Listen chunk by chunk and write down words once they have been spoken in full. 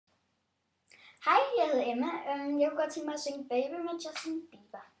Hej, jeg hedder Emma. Jeg kunne godt tænke mig at synge Baby med Justin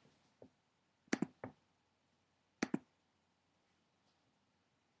Bieber.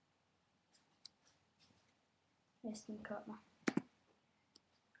 Næsten kommer.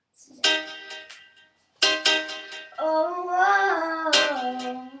 Oh, oh,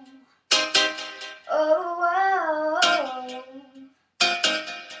 oh,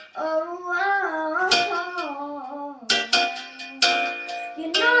 oh, oh, you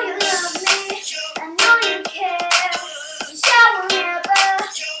know you love me, I know you care, so shower never,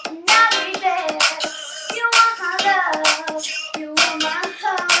 and I'll be there. You want my love, you want my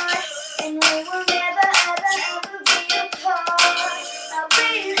heart, and we will never, ever, ever be apart. I'll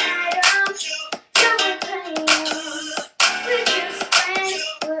reunite them, you will claim, we're just friends,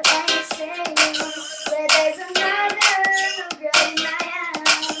 what are you saying? That there's another girl in my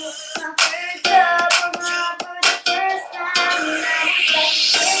house, my first love, for the first time, and I'm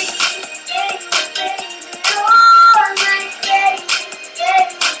just like, baby, baby, oh, I'm like, baby,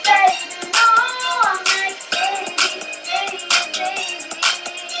 oh, I'm like, baby,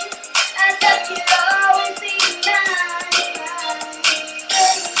 I thought you'd always be mine,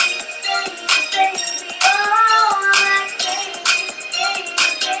 baby, oh, I'm like, baby,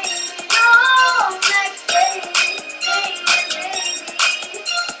 oh, I'm like, baby,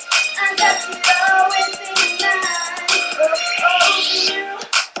 I thought you'd always be mine, oh, you,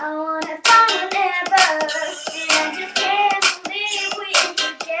 I wanna find whatever, and I just can't believe we ain't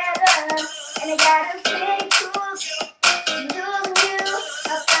together, and I gotta think cool, losing you,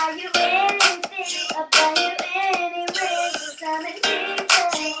 I'll buy you anything, I'll buy you any ring, 'cause I'm in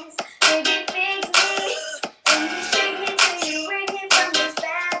pieces, baby fix me, and you shake me till you wake me from this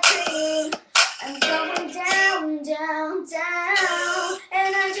bad dream, I'm going down, down, down,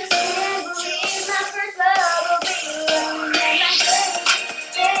 and I just can't believe my first love will be alone, and I'm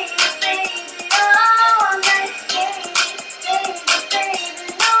baby, oh, I'm like, baby,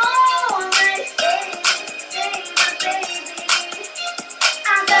 oh, I'm like, baby,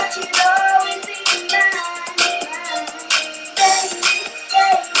 I thought you'd always be mine, baby,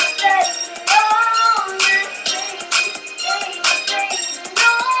 oh, I'm like, baby,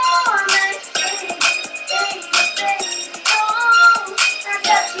 oh, I'm like, baby, oh, I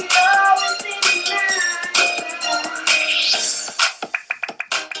thought you'd always be mine.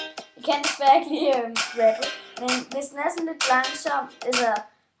 Jeg kan desværre ikke lide rappe, men hvis den er sådan lidt langsom, altså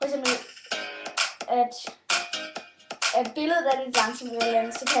for eksempel at billedet er lidt langsomt eller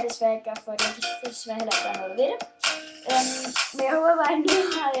andet, så kan jeg desværre ikke gøre for det. Jeg kan desværre heller ikke gøre noget ved det. Men jeg håber bare, at I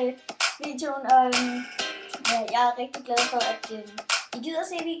nyder videoen, og jeg er rigtig glad for, at I gider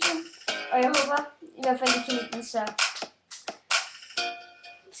se videoen, og jeg håber i hvert fald, I kan lide den, så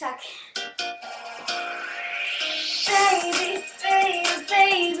tak.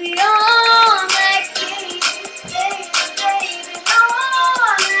 Baby, oh, I'm like, baby, oh,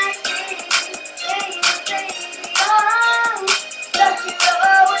 I'm like, baby, oh, thought you'd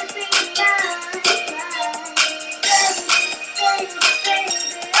always be mine, baby,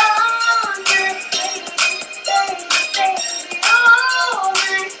 oh, I'm like, baby, oh, I'm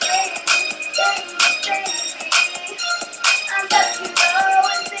like, baby, I thought you'd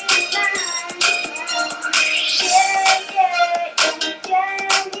always be mine,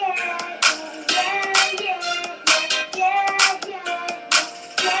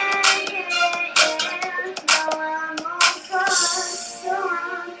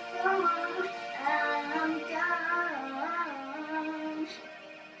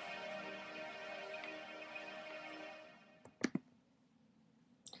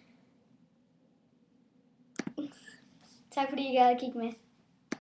 Tak fordi I gad at kigge med.